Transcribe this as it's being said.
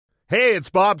Hey, it's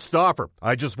Bob Stauffer.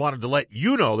 I just wanted to let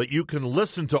you know that you can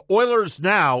listen to Oilers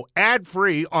Now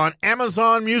ad-free on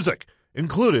Amazon Music,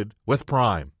 included with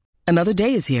Prime. Another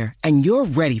day is here, and you're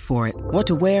ready for it. What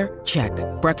to wear? Check.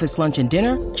 Breakfast, lunch, and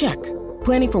dinner? Check.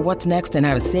 Planning for what's next and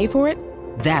how to save for it?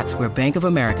 That's where Bank of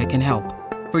America can help.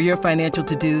 For your financial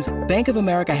to-dos, Bank of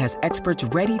America has experts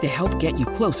ready to help get you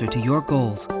closer to your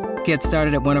goals. Get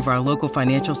started at one of our local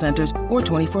financial centers or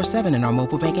 24/7 in our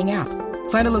mobile banking app.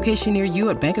 Find a location near you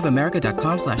at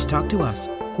bankofamerica.com/talktous.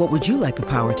 What would you like the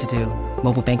power to do?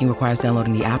 Mobile banking requires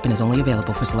downloading the app and is only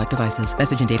available for select devices.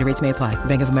 Message and data rates may apply.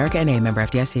 Bank of America N.A., member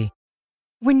FDIC.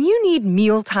 When you need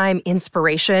mealtime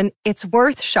inspiration, it's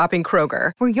worth shopping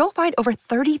Kroger, where you'll find over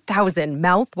 30,000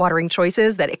 mouth-watering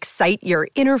choices that excite your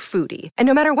inner foodie. And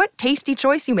no matter what tasty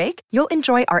choice you make, you'll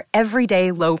enjoy our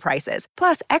everyday low prices,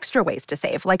 plus extra ways to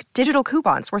save, like digital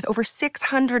coupons worth over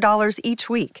 $600 each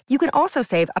week. You can also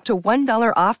save up to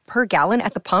 $1 off per gallon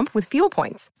at the pump with fuel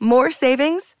points. More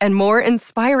savings and more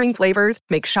inspiring flavors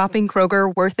make shopping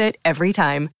Kroger worth it every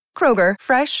time. Kroger,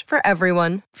 fresh for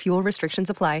everyone. Fuel restrictions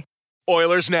apply.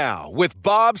 Oilers Now with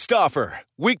Bob Stauffer.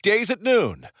 Weekdays at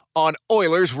noon on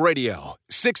Oilers Radio,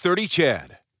 630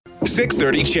 CHED.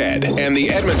 630 CHED and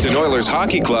the Edmonton Oilers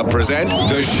Hockey Club present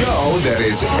the show that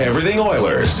is everything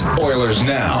Oilers. Oilers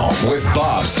Now with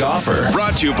Bob Stauffer.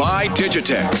 Brought to you by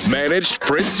Digitex. Managed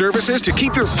print services to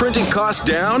keep your printing costs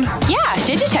down? Yeah,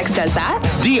 Digitex does that.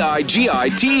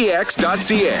 digitex.ca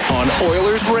on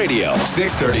Oilers Radio,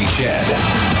 630 CHED.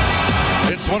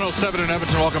 It's 107 in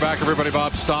Edmonton. Welcome back, everybody.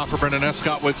 Bob Stauffer, Brendan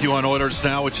Escott with you on Oilers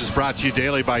Now, which is brought to you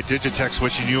daily by Digitex,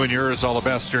 wishing you and yours all the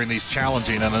best during these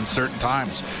challenging and uncertain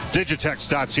times.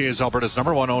 Digitex.ca is Alberta's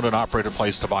 #1 owned and operated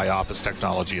place to buy office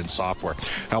technology and software.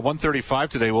 Now, 1:35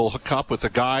 today, we'll hook up with a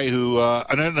guy who,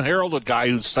 an unheralded guy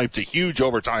who sniped a huge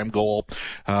overtime goal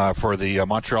for the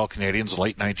Montreal Canadiens in the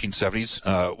late 1970s.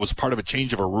 Was part of a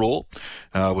change of a rule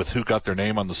with who got their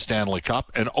name on the Stanley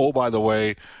Cup. And, oh, by the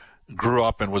way, grew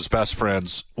up and was best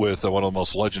friends with one of the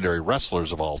most legendary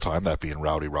wrestlers of all time, that being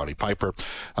Roddy Piper.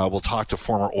 We'll talk to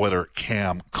former Oiler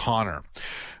Cam Connor.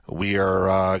 We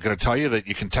are going to tell you that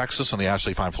you can text us on the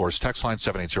Ashley Fine Floors text line,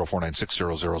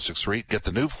 780-496-0063. Get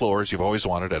the new floors you've always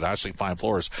wanted at Ashley Fine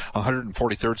Floors,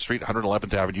 143rd Street,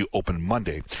 111th Avenue, open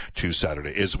Monday to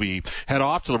Saturday. As we head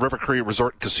off to the River Cree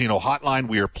Resort Casino Hotline,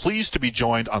 we are pleased to be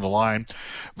joined on the line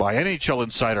by NHL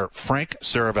insider Frank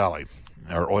Seravalli.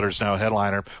 Our Oilers Now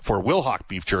headliner for Wilhauk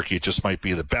Beef Jerky. It just might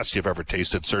be the best you've ever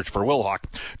tasted. Search for Wilhauk.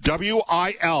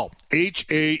 Wilhauk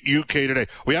today.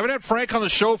 We haven't had Frank on the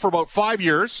show for about 5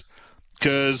 years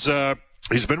because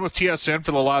he's been with TSN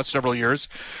for the last several years.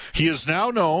 He is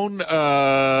now known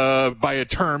by a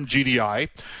term, GDI,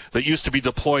 that used to be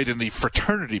deployed in the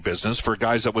fraternity business for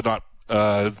guys that would not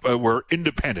were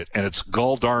independent, and it's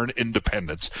gall darn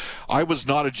independence. I was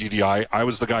not a GDI. I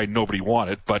was the guy nobody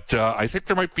wanted, but I think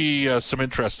there might be some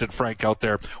interest in Frank out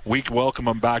there. We welcome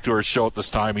him back to our show at this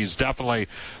time. He's definitely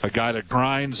a guy that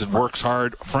grinds and works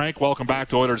hard. Frank, welcome back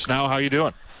to Oilers Now. How you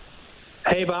doing?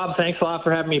 Hey, Bob. Thanks a lot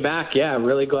for having me back. Yeah,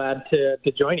 really glad to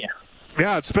join you.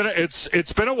 Yeah, it's been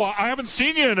a while. I haven't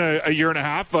seen you in a year and a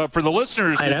half. For the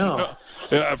listeners, I know.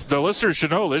 The listeners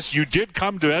should know this. You did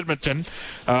come to Edmonton 2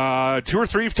 or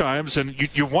 3 times, and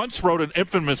you once wrote an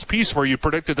infamous piece where you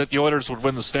predicted that the Oilers would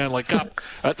win the Stanley Cup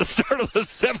at the start of the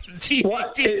 17th.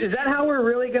 What? Is that how we're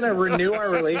really going to renew our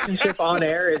relationship on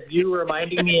air? Is you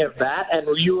reminding me of that, and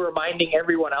you reminding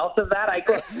everyone else of that? I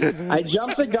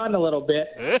jumped the gun a little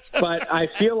bit, but I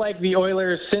feel like the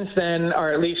Oilers since then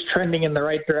are at least trending in the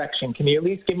right direction. Can you at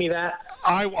least give me that?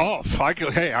 I'm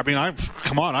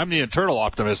the eternal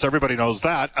optimist. Everybody knows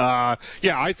that. I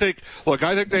think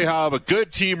they have a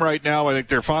good team right now. I think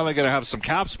they're finally going to have some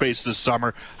cap space this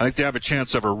summer. I think they have a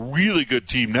chance of a really good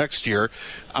team next year.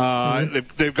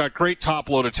 They've got great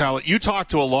top-loaded talent. You talk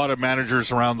to a lot of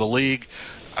managers around the league.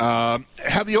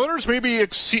 Have the Oilers maybe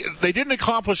they didn't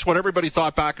accomplish what everybody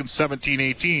thought back in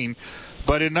 17-18,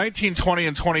 but in 19-20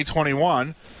 and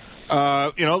 2021,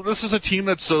 this is a team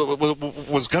that's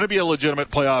was going to be a legitimate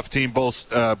playoff team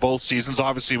both seasons.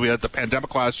 Obviously, we had the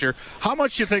pandemic last year. How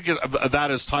much do you think of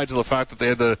that is tied to the fact that they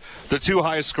had the 2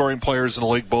 highest scoring players in the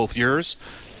league both years,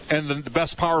 and the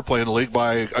best power play in the league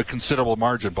by a considerable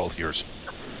margin both years?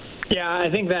 Yeah, I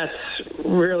think that's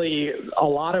really a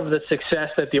lot of the success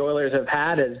that the Oilers have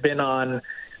had has been on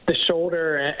the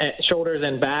shoulders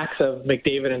and backs of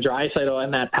McDavid and Draisaitl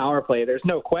and that power play. There's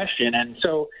no question, and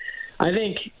so. I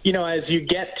think, as you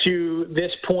get to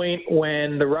this point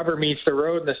when the rubber meets the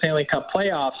road in the Stanley Cup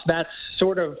playoffs, that's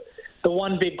sort of the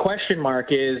one big question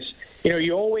mark is,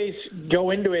 you always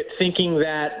go into it thinking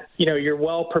that, you're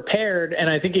well prepared. And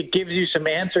I think it gives you some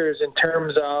answers in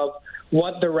terms of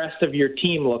what the rest of your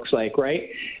team looks like, right?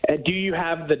 Do you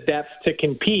have the depth to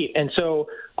compete? And so,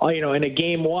 in a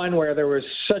game one where there was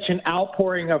such an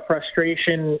outpouring of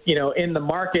frustration, in the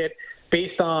market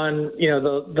based on,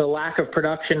 the lack of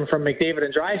production from McDavid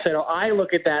and Draisaitl, I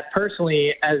look at that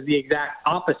personally as the exact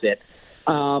opposite.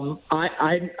 I'm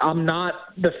not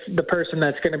the person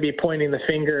that's going to be pointing the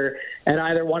finger at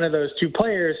either one of those two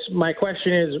players. My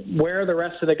question is, where are the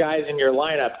rest of the guys in your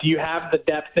lineup? Do you have the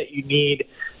depth that you need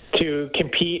to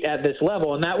compete at this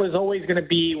level? And that was always going to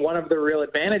be one of the real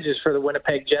advantages for the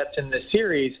Winnipeg Jets in this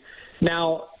series.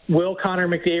 Now, will Connor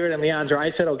McDavid and Leon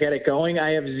Draisaitl get it going?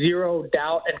 I have zero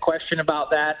doubt and question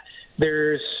about that.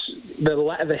 There's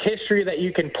the history that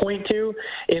you can point to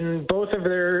in both of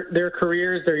their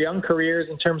careers, their young careers,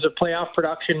 in terms of playoff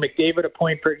production. McDavid, a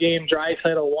point per game.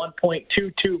 Draisaitl,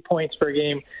 1.22 points per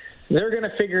game. They're going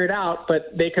to figure it out,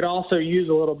 but they could also use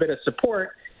a little bit of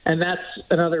support. And that's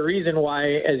another reason why,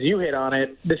 as you hit on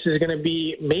it, this is going to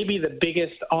be maybe the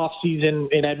biggest offseason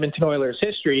in Edmonton Oilers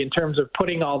history in terms of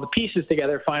putting all the pieces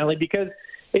together finally, because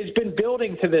it's been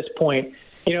building to this point.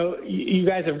 You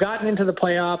guys have gotten into the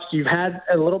playoffs. You've had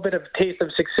a little bit of taste of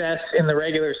success in the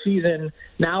regular season.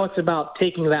 Now it's about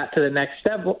taking that to the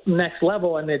next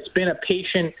level, and it's been a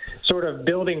patient sort of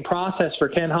building process for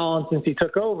Ken Holland since he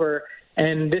took over.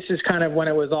 And this is kind of when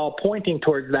it was all pointing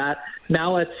towards that.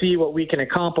 Now let's see what we can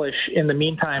accomplish in the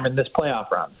meantime in this playoff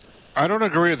run. I don't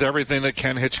agree with everything that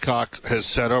Ken Hitchcock has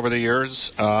said over the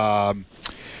years.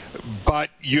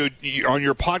 But you on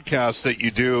your podcast that you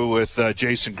do with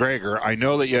Jason Greger, I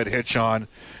know that you had Hitch on,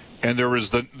 and there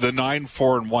was the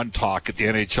 9-4-1 talk at the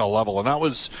NHL level, and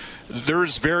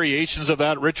there's variations of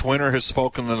that. Rich Winter has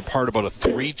spoken in the part about a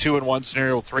 3-2-1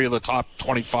 scenario, 3 of the top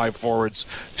 25 forwards,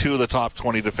 2 of the top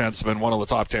 20 defensemen, 1 of the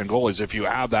top 10 goalies. If you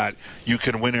have that, you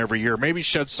can win every year. Maybe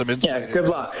shed some insight. Yeah, good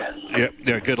luck.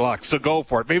 Yeah, good luck. So go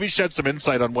for it. Maybe shed some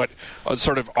insight on what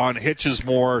on Hitch's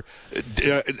more,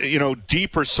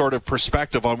 deeper sort of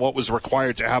perspective on what was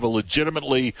required to have a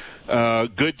legitimately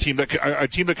good team, a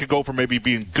team that could go from maybe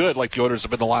being good, like the Oilers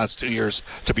have been the last 2 years,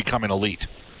 to becoming elite.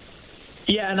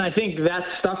 Yeah, and I think that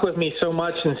stuck with me so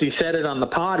much since he said it on the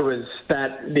pod, was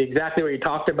that exactly what he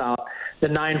talked about, the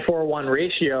 9-4-1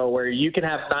 ratio, where you can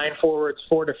have 9 forwards,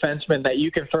 4 defensemen that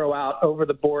you can throw out over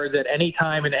the boards at any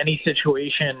time in any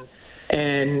situation,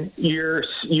 and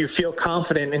you feel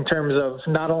confident in terms of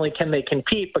not only can they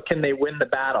compete, but can they win the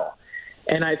battle.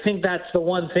 And I think that's the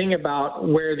one thing about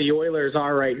where the Oilers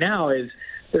are right now is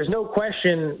there's no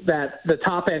question that the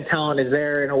top-end talent is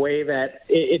there in a way that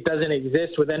it doesn't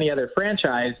exist with any other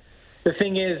franchise. The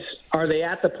thing is, are they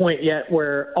at the point yet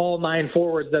where all 9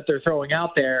 forwards that they're throwing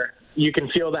out there, you can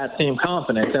feel that same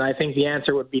confidence? And I think the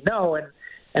answer would be no.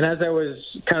 And as I was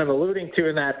kind of alluding to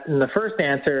in the first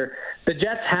answer, the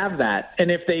Jets have that. And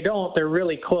if they don't, they're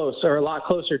really close, or a lot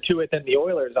closer to it than the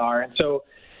Oilers are. And so,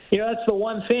 that's the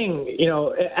one thing.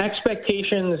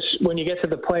 Expectations when you get to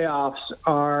the playoffs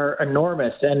are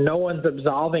enormous, and no one's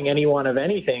absolving anyone of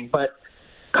anything. But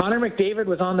Connor McDavid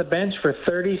was on the bench for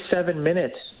 37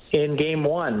 minutes in Game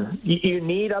 1. You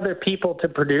need other people to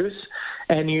produce,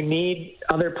 and you need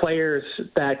other players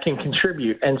that can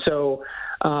contribute. And so,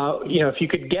 if you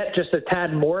could get just a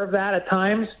tad more of that at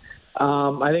times,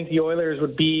 I think the Oilers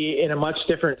would be in a much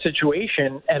different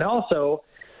situation. And also,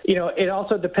 it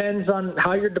also depends on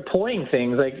how you're deploying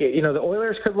things. Like, the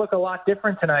Oilers could look a lot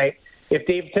different tonight if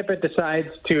Dave Tippett decides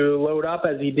to load up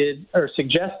as he did or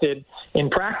suggested in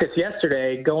practice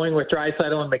yesterday, going with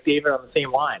Draisaitl and McDavid on the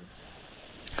same line.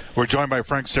 We're joined by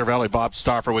Frank Cervelli, Bob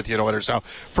Stauffer with you at Oilers Now.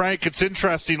 Frank, it's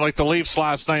interesting, like the Leafs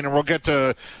last night, and we'll get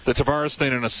to the Tavares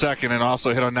thing in a second and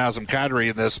also hit on Nazem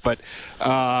Kadri in this, but,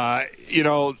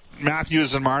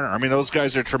 Matthews and Marner, those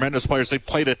guys are tremendous players. They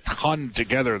played a ton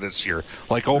together this year,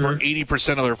 like over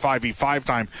 80% of their 5v5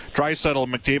 time. Draisaitl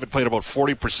and McDavid played about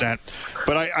 40%.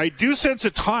 But I do sense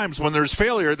at times when there's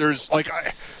failure, there's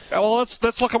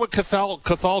let's look at what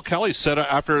Cathal Kelly said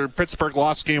after Pittsburgh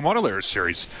lost Game 1 of their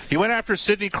series. He went after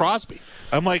Sidney Crosby.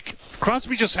 I'm like,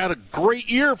 Crosby just had a great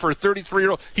year for a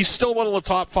 33-year-old. He's still one of the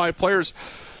top 5 players.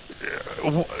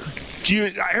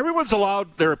 Everyone's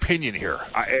allowed their opinion here,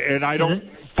 and I don't.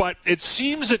 But it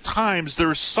seems at times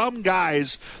there's some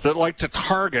guys that like to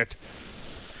target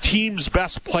teams'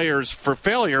 best players for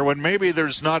failure when maybe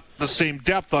there's not the same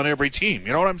depth on every team.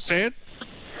 You know what I'm saying?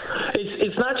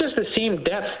 It's not just the same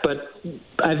depth, but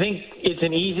I think it's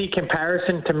an easy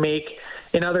comparison to make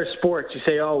in other sports. You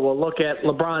say, look at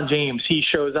LeBron James. He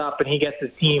shows up and he gets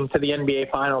his team to the NBA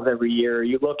Finals every year.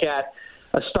 You look at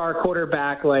a star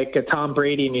quarterback like Tom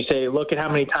Brady and you say, look at how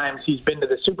many times he's been to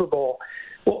the Super Bowl.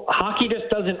 Well, hockey just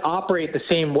doesn't operate the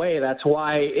same way. That's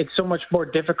why it's so much more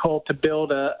difficult to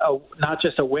build a not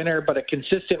just a winner, but a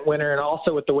consistent winner, and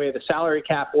also with the way the salary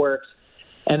cap works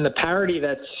and the parity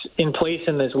that's in place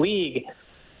in this league.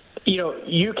 You know,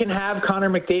 you can have Connor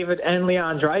McDavid and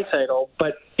Leon Draisaitl,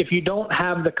 but if you don't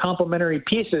have the complementary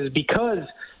pieces because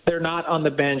they're not on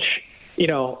the bench, you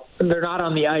know, they're not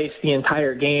on the ice the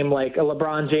entire game, like a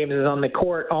LeBron James is on the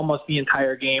court almost the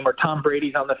entire game, or Tom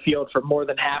Brady's on the field for more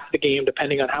than half the game,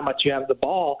 depending on how much you have the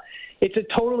ball. It's a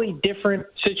totally different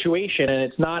situation, and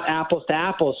it's not apples to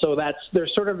apples. So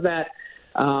there's sort of that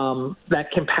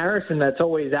comparison that's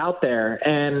always out there.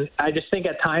 And I just think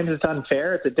at times it's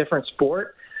unfair. It's a different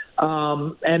sport.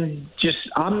 There's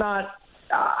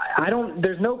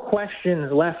no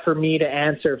questions left for me to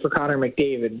answer for Connor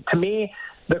McDavid. To me,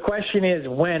 the question is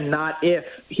when, not if,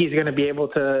 he's going to be able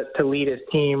to lead his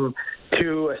team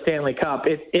to a Stanley Cup.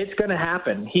 It's going to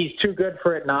happen. He's too good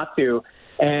for it not to.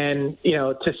 And, you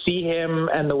know, to see him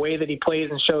and the way that he plays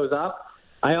and shows up,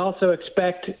 I also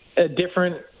expect a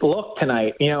different look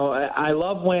tonight. You know, I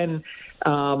love when,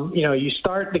 you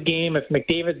start the game, if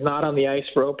McDavid's not on the ice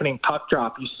for opening puck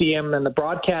drop, you see him, and the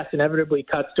broadcast inevitably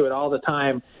cuts to it all the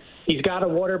time. He's got a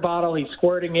water bottle, he's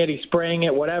squirting it, he's spraying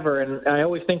it, whatever. And I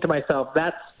always think to myself,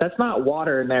 that's not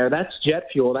water in there. That's jet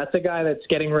fuel. That's a guy that's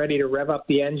getting ready to rev up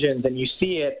the engines, and you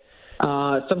see it.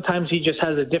 Sometimes he just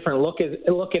has a different look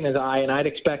in his eye, and I'd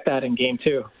expect that in Game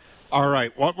 2. All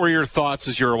right. What were your thoughts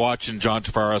as you were watching John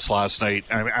Tavares last night?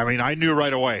 I mean, I knew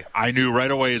right away.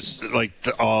 It's like,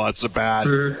 that's a bad.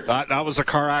 Mm-hmm. That was a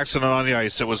car accident on the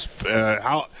ice. It was.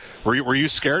 How were you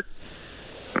scared?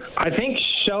 I think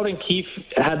Sheldon Keefe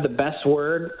had the best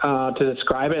word to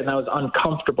describe it, and that was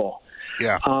uncomfortable.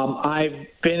 Yeah. I've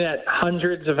been at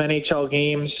hundreds of NHL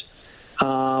games.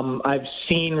 I've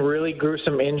seen really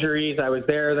gruesome injuries. I was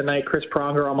there the night Chris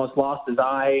Pronger almost lost his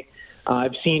eye.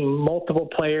 I've seen multiple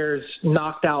players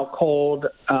knocked out cold,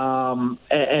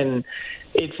 and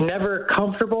it's never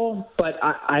comfortable. But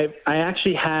I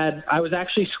was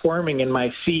actually squirming in my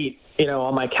seat, you know,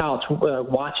 on my couch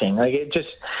watching. Like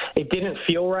it didn't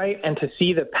feel right, and to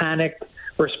see the panicked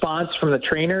response from the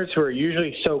trainers, who are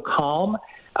usually so calm,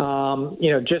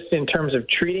 just in terms of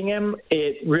treating him,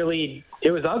 it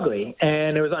was ugly,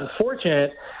 and it was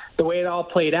unfortunate the way it all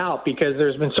played out, because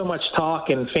there's been so much talk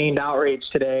and feigned outrage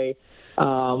today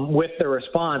with the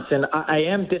response. And I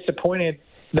am disappointed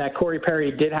that Corey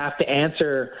Perry did have to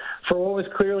answer for what was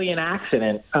clearly an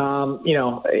accident,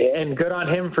 and good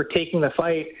on him for taking the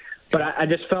fight. But I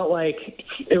just felt like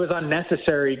it was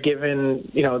unnecessary given,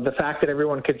 the fact that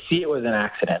everyone could see it was an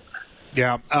accident.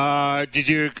 Yeah. I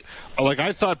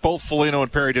thought both Foligno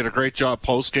and Perry did a great job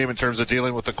post-game in terms of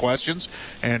dealing with the questions,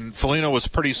 and Foligno was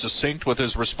pretty succinct with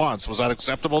his response. Was that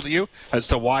acceptable to you as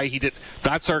to why he did?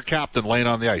 That's our captain laying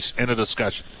on the ice in a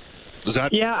discussion. Is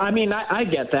that? Yeah, I mean, I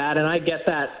get that, and I get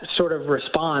that sort of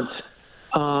response.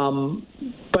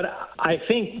 But I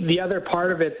think the other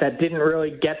part of it that didn't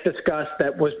really get discussed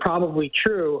that was probably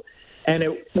true, and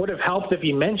it would have helped if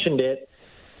he mentioned it,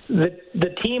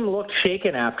 the team looked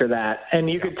shaken after that, and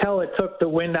you could tell it took the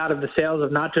wind out of the sails of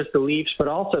not just the Leafs but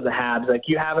also the Habs. Like,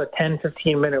 you have a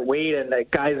 10-15 minute wait, and the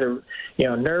guys are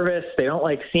nervous. They don't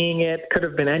like seeing it. Could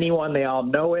have been anyone. They all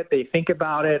know it. They think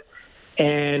about it,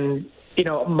 and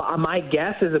my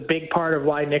guess is a big part of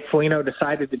why Nick Foligno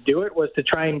decided to do it was to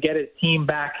try and get his team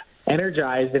back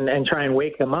energized and try and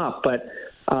wake them up. But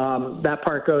that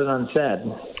part goes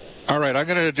unsaid. All right, I'm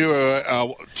going to do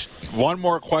one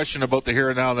more question about the here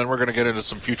and now, and then we're going to get into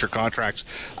some future contracts.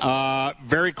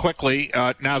 Very quickly,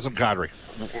 Nazem Kadri.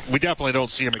 We definitely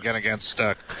don't see him again against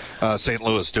St.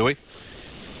 Louis, do we?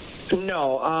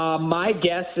 No. My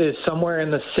guess is somewhere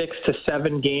in the 6 to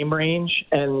 7 game range,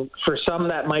 and for some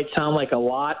that might sound like a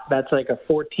lot. That's like a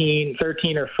 13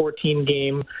 or 14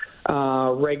 game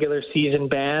regular season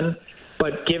ban.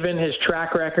 But given his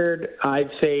track record, I'd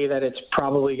say that it's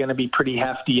probably going to be pretty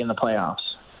hefty in the playoffs.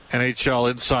 NHL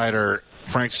insider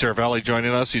Frank Cervelli joining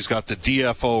us. He's got the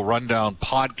DFO Rundown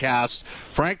podcast.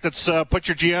 Frank, let's put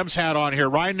your GM's hat on here.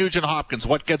 Ryan Nugent-Hopkins,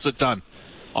 what gets it done?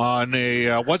 On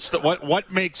a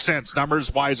what makes sense,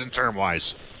 numbers-wise and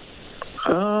term-wise?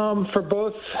 For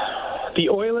both the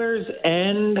Oilers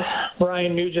and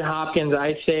Ryan Nugent-Hopkins,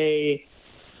 I say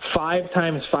 5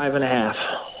 times 5.5.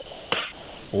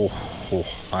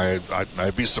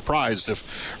 I'd be surprised if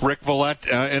Rick Vallette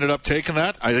ended up taking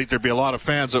that. I think there'd be a lot of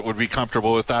fans that would be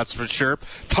comfortable with that for sure.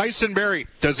 Tyson Barrie,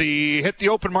 does he hit the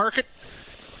open market?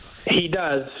 He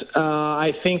does.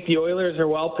 I think the Oilers are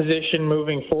well positioned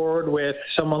moving forward with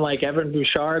someone like Evan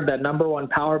Bouchard. That number one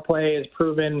power play has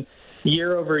proven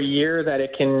year over year that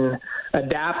it can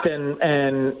adapt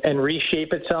and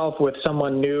reshape itself with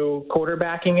someone new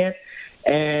quarterbacking it.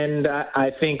 And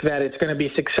I think that it's going to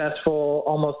be successful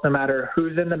almost no matter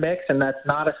who's in the mix, and that's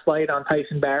not a slight on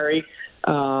Tyson Barrie.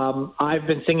 I've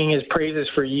been singing his praises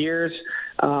for years.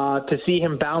 To see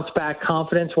him bounce back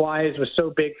confidence-wise was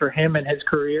so big for him and his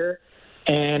career.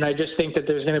 And I just think that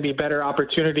there's going to be better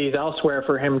opportunities elsewhere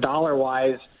for him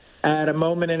dollar-wise at a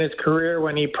moment in his career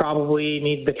when he probably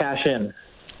needs the cash in.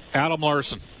 Adam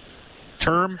Larsson,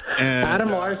 term? And, Adam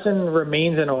Larsson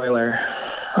remains an Oiler,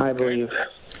 I believe.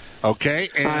 Okay.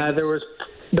 And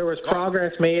there was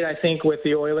progress made, I think, with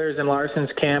the Oilers and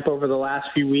Larsson's camp over the last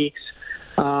few weeks.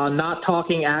 Not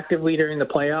talking actively during the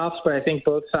playoffs, but I think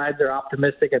both sides are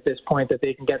optimistic at this point that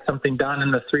they can get something done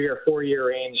in the 3 or 4 year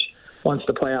range once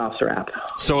the playoffs wrap.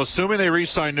 So assuming they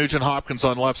re-sign Nugent Hopkins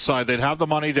on left side, they'd have the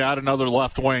money to add another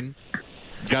left wing.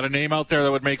 Got a name out there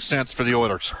that would make sense for the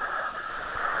Oilers?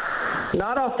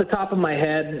 Not off the top of my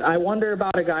head. I wonder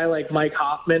about a guy like Mike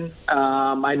Hoffman.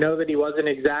 I know that he wasn't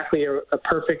exactly a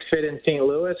perfect fit in St.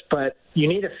 Louis, but you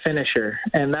need a finisher,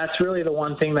 and that's really the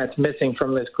one thing that's missing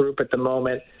from this group at the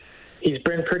moment. He's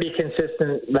been pretty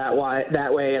consistent that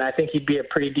way, and I think he'd be a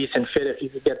pretty decent fit if you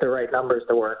could get the right numbers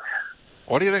to work.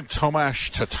 What do you think Tomas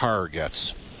Tatar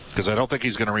gets? Because I don't think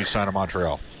he's going to re-sign in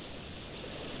Montreal.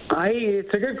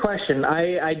 It's a good question.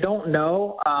 I don't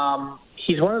know.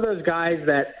 He's one of those guys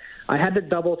that I had to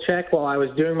double check while I was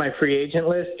doing my free agent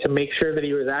list to make sure that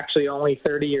he was actually only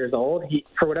 30 years old.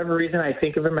 For whatever reason, I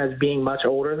think of him as being much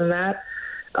older than that.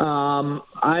 I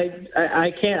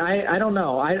don't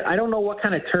know. I don't know what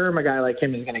kind of term a guy like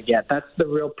him is going to get. That's the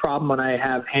real problem when I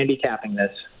have handicapping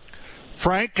this.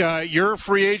 Frank, you're a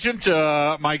free agent.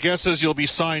 My guess is you'll be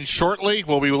signed shortly.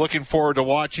 We'll be looking forward to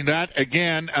watching that.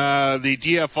 Again, the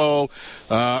DFO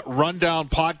Rundown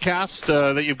podcast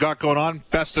that you've got going on.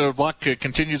 Best of luck,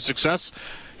 continued success.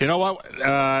 You know what?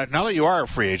 Now that you are a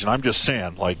free agent, I'm just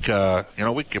saying,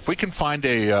 if we can find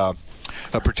a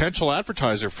potential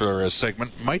advertiser for a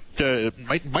segment, might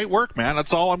work, man.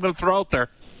 That's all I'm going to throw out there.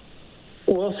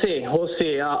 We'll see.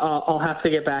 I'll have to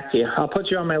get back to you. I'll put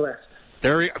you on my list.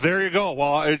 There you go.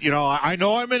 Well, I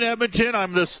know I'm in Edmonton.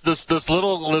 I'm this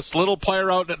little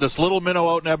player out, this little minnow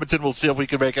out in Edmonton. We'll see if we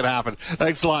can make it happen.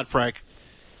 Thanks a lot, Frank.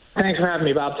 Thanks for having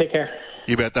me, Bob. Take care.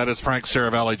 You bet. That is Frank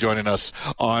Saravalli joining us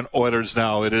on Oilers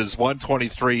Now. It is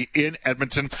 1:23 in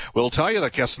Edmonton. We'll tell you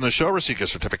that guests in the show receive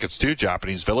gift certificates to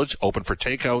Japanese Village, open for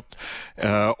takeout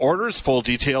orders. Full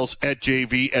details at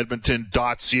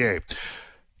jvedmonton.ca.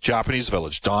 Japanese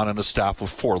Village, Don and the staff with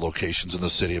 4 locations in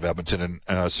the city of Edmonton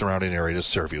and surrounding area to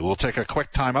serve you. We'll take a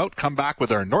quick time out, come back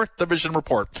with our North Division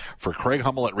report for Craig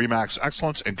Hummel at RE/MAX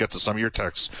Excellence, and get to some of your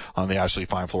texts on the Ashley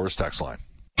Fine Floors text line.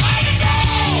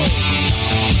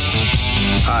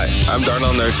 Hi, I'm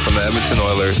Darnell Nurse from the Edmonton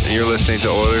Oilers, and you're listening to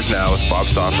Oilers Now with Bob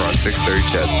Stauffer on 630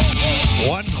 CHED.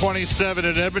 1:27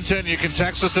 in Edmonton. You can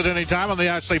text us at any time on the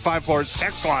Ashley Fine Floors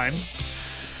text line.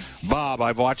 Bob,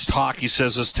 I've watched hockey,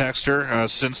 says this texter,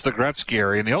 since the Gretzky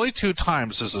era. And the only 2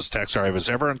 times, says this texter, I was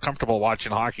ever uncomfortable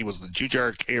watching hockey was the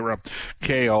Jujhar Khaira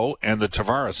KO and the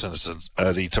Tavares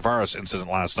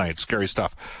incident last night. Scary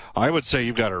stuff. I would say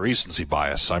you've got a recency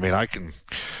bias. I mean,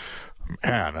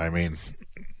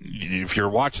 if you're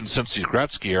watching since the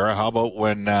Gretzky era, how about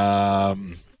when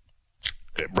Brian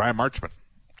Marchment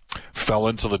fell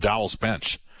into the Dallas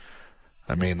bench?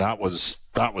 I mean, that was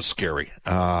scary.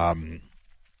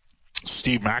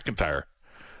 Steve McIntyre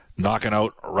knocking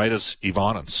out Raitis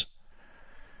Ivanins.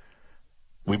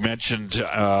 We mentioned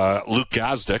Luke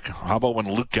Gazdic. How about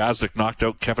when Luke Gazdic knocked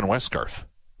out Kevin Westgarth?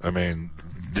 I mean,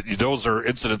 those are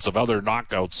incidents of other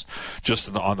knockouts just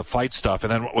on the fight stuff.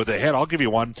 And then with the head, I'll give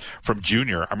you one from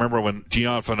Junior. I remember when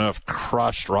Dion Phaneuf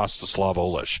crushed Rostislav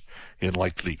Olish in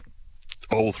like the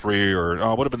 03 or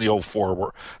it would have been the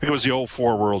 04. I think it was the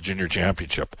 04 World Junior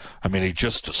Championship. I mean, he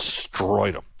just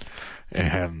destroyed him.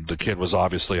 And the kid was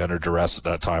obviously under duress at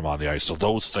that time on the ice. So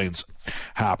those things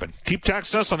happen. Keep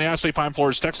texting us on the Ashley Fine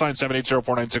Floors text line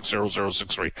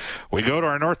 780-496-0063. We go to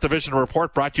our North Division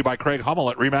report brought to you by Craig Hummel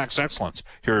at RE/MAX Excellence.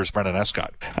 Here's Brendan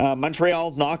Escott.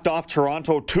 Montreal knocked off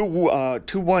Toronto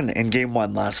 2-1 in Game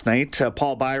 1 last night.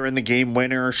 Paul Byron, the game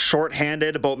winner,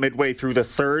 shorthanded about midway through the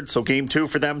third. So Game 2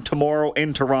 for them tomorrow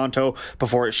in Toronto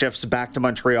before it shifts back to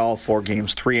Montreal for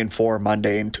Games 3 and 4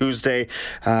 Monday and Tuesday.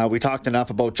 We talked enough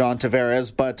about John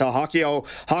Tavares, but hockey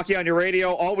on your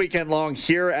radio all weekend long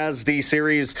here as the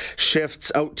series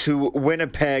shifts out to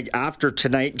Winnipeg after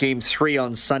tonight. Game 3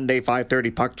 on Sunday, 5:30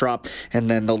 puck drop, and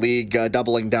then the league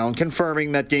doubling down,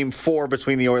 confirming that Game 4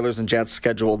 between the Oilers and Jets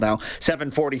scheduled now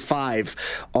 7:45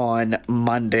 on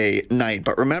Monday night.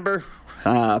 But remember,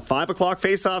 5 o'clock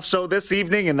face-off show this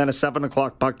evening, and then a 7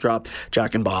 o'clock puck drop.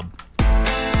 Jack and Bob.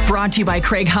 Brought to you by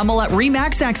Craig Hummel at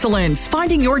RE/MAX Excellence.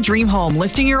 Finding your dream home,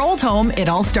 listing your old home. It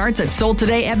all starts at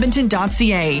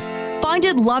soldtodayedmonton.ca. Find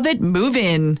it, love it, move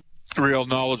in. Real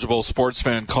knowledgeable sports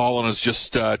fan Colin has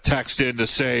just texted in to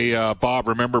say, Bob,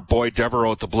 remember Boyd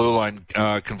Devereaux at the blue line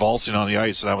convulsing on the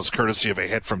ice? And that was courtesy of a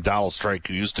hit from Dallas Strike,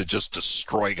 who used to just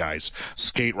destroy guys,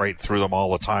 skate right through them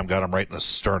all the time, got him right in the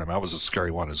sternum. That was a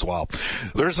scary one as well.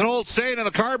 There's an old saying in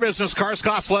the car business, cars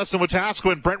cost less than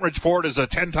Wetaskiwin. Brentridge Ford is a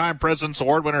 10-time President's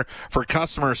Award winner for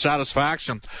customer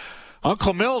satisfaction.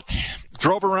 Uncle Milt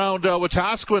drove around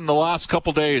Wetaskiwin the last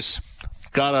couple days,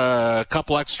 got a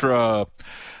couple extra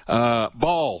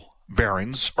ball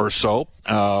bearings or so.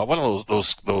 One of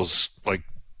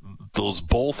those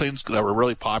bowl things that were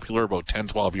really popular about 10,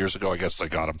 12 years ago. I guess they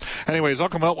got them. Anyways,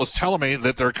 Uncle Milt was telling me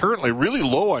that they're currently really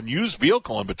low on used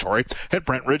vehicle inventory at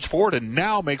Brentridge Ford, and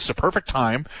now makes the perfect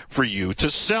time for you to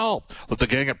sell. Let the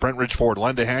gang at Brentridge Ford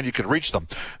lend a hand. You can reach them.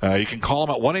 You can call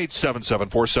them at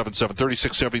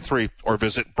 1-877-477-3673 or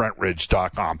visit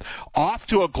Brentridge.com. Off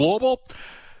to a global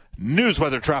news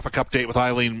weather traffic update with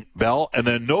Eileen Bell, and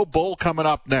then No Bull coming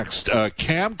up next.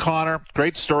 Cam Connor,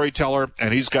 great storyteller,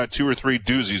 and he's got 2 or 3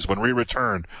 doozies when we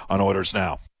return on Oilers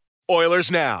Now. Oilers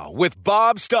Now with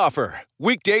Bob Stauffer.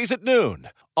 Weekdays at noon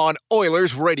on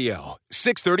Oilers Radio,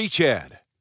 630 CHED.